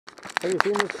Have you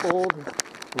seen this old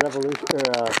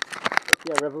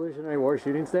Revolutionary War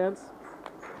shooting stance?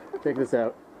 Check this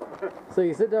out. So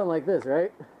you sit down like this,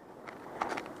 right?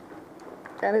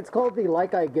 And it's called the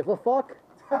like I give a fuck.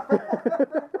 You're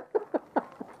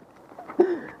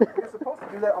supposed to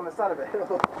do that on the side of a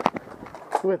hill.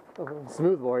 With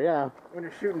smoothbore, yeah. When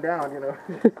you're shooting down, you know.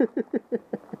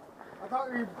 I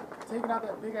thought you were taking out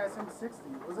that big ass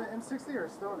M60. Was it M60 or a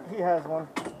Stoner? He has one.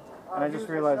 And I just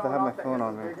realized I have my phone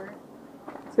on there.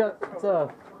 It's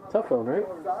a tough phone, right?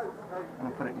 I'm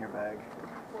gonna put it in your bag.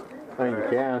 I mean, you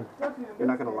can. You're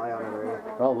not gonna lie on it,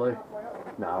 right? Probably.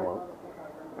 No, I won't.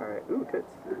 Alright. Ooh,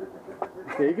 tits.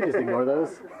 Yeah, you can just ignore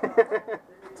those.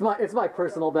 It's my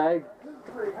personal bag.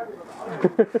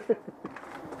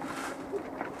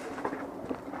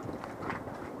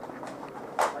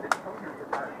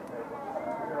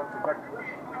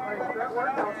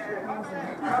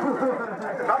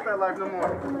 It's about that life no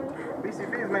more.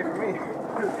 BCP is made for me.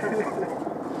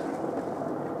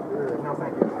 No,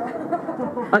 thank you.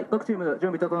 はい、各チーム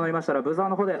準備整いましたらブザー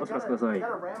の方でお知らせください。 Oh,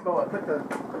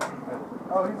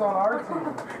 he's on our team.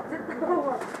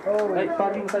 はい、パ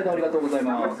ーキングサイドありがとうござい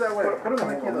ます。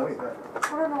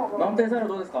マウンテンサイド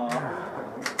どうですか？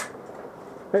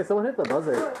 Hey, someone hit the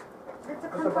buzzer.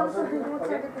 It's a buzzer.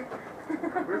 Okay.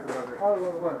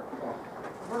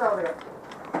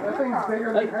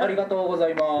 はい、ありがとうござ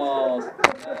います。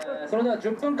それでは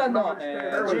10分間の、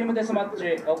チームデスマッ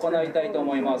チを行いたいと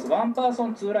思います。ワンパーソ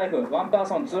ン2ライフ、ワンパー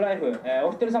ソン2ライフ、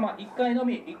お一人様1回の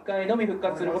み復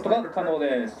活することが可能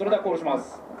です。それではコールしま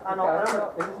す。Yeah,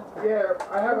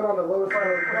 I have it on the low side.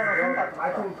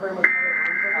 I can pretty much.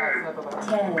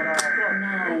 10, 9,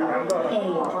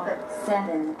 8,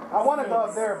 7, I want to go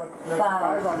up there, but there's 5,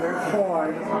 guys on there.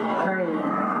 4, 3,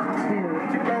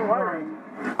 2, 1.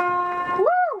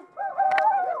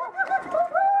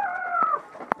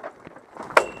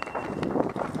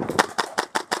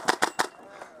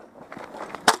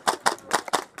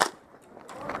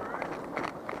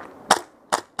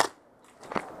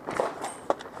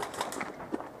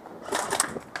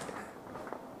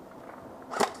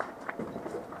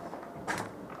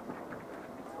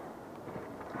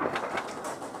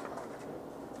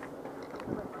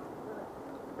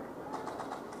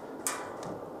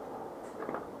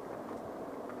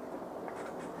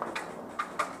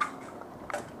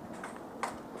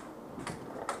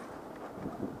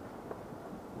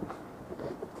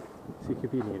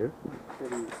 CQB にいる？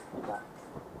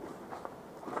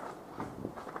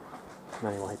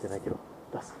何も入ってないけど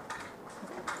出す。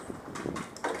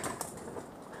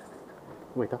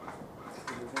動いた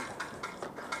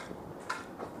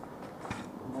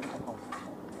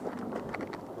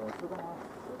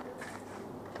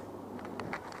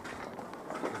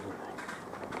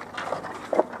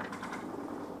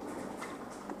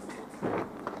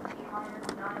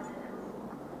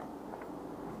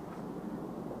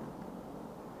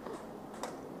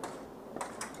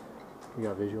？You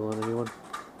got visual on anyone?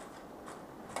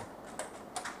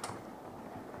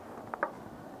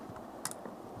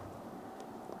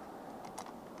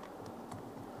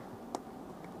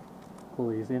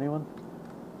 Will you see anyone?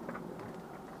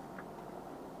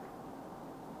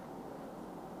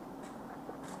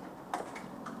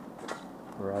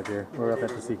 Roger. We're up at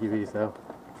the CQB, so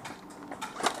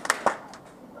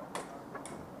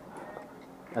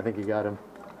I think you got him.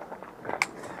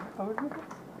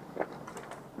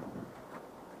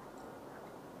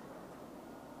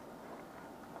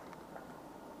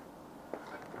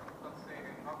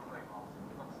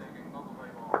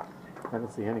 I don't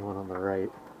see anyone on the right.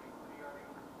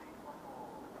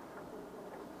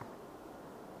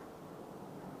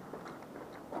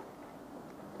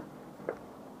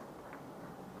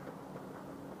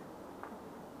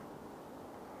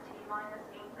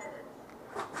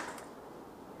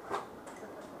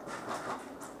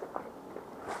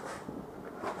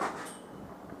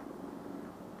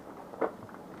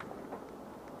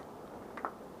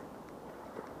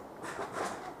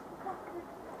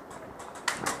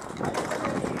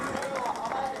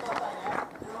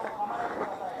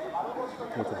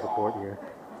 Need some support here.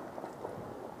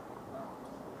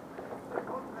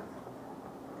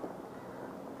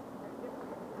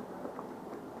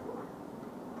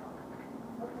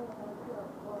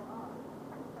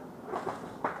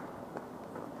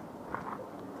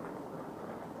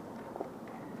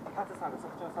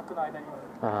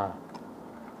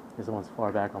 This one's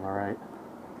far back on the right.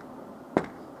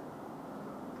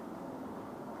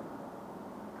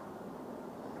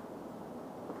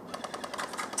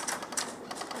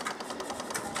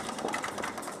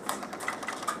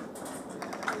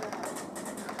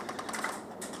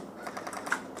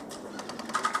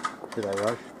 Did I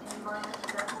rush?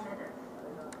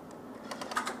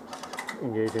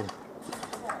 engaging.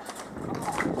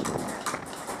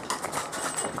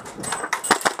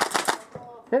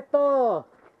 Hito!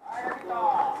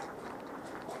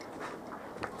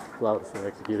 Flawlessly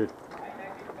executed.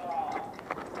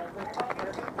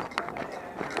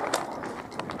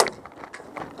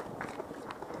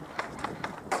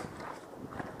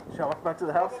 Shall I walk back to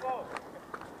the house?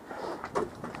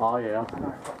 Oh yeah. I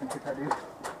fucking hit that dude.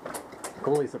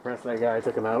 Fully suppressed that guy,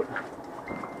 took him out. I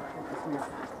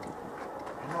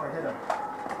know I hit him.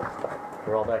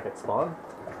 We're all back at spawn.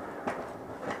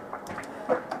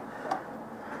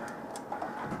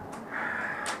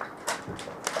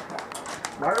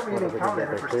 Why are we even counting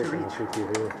it for 2 each? Shoot you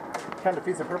here. Kind of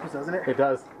defeats the purpose, doesn't it? It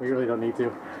does. We really don't need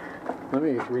to. Let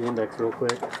me re-index real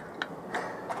quick.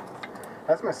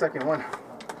 That's my second one.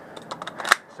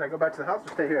 Should I go back to the house or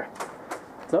stay here?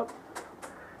 What's up?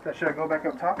 Should I go back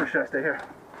up top or should I stay here?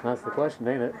 That's the question,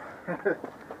 ain't it?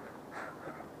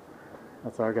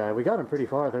 That's our guy. We got him pretty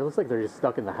far. It looks like they're just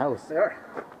stuck in the house. They are.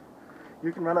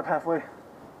 You can run up halfway.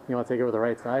 You want to take over the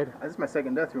right side? This is my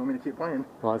second death. You want me to keep playing?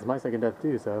 Well, it's my second death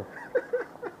too, so.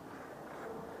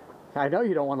 I know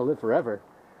you don't want to live forever.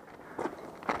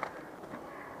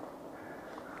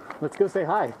 Let's go say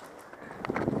hi.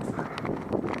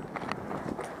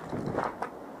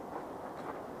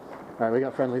 Alright, we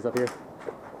got friendlies up here.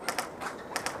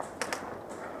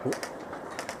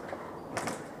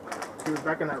 He was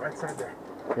back on that right side there.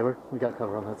 Yeah, we got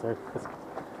cover on that side.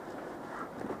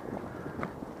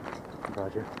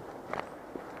 Roger.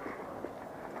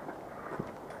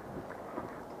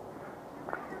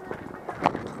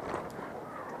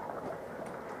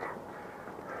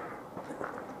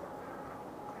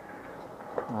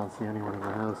 I don't see anyone in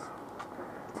the house.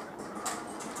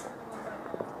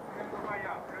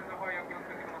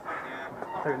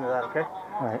 Turn into that, okay?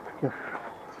 Alright, go.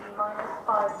 T-minus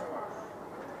 5 minutes.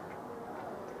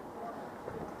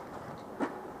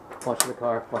 Watch the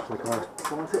car, watch the car.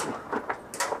 Someone's hit me.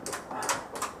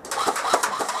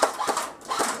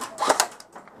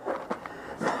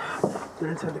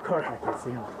 They're inside the car. I can't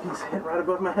see him. He's hit right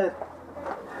above my head.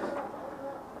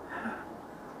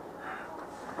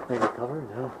 They got cover?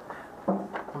 No.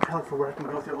 I'm trying for where I can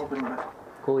go through opening that.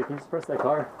 Cooley, can you suppress that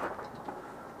car?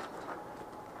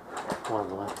 One on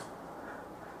the left.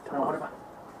 Come on, what about?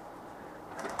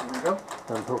 There we go. Let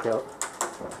them poke out.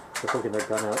 They're poking their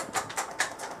gun out.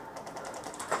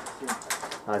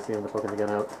 I see them, they're poking the gun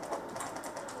out.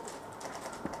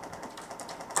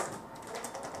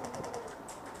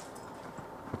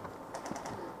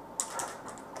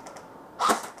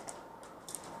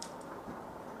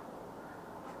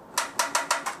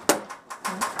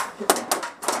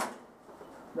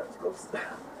 That's close.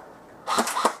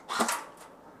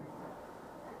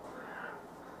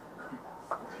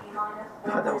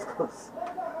 God, that was close.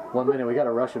 1 minute, we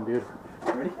gotta rush him, dude.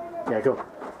 Ready? Yeah, go.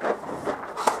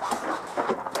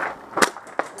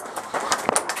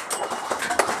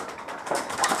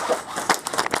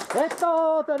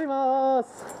 Eto, torimasu!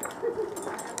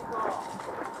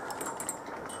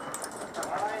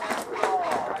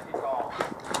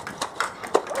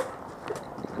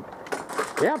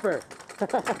 Yamper!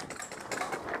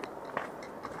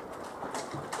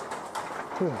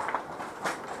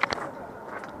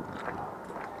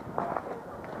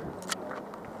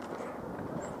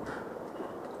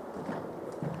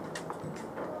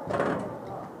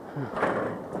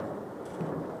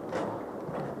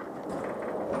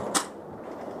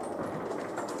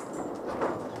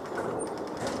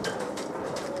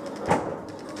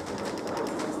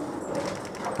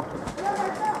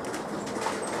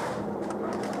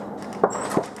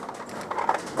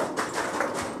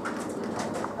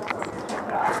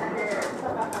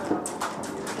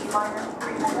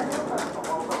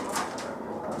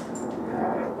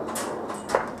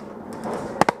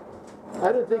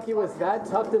 I didn't think he was that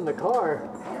tucked in the car.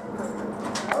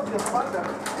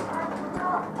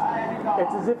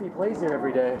 It's as if he plays here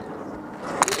every day.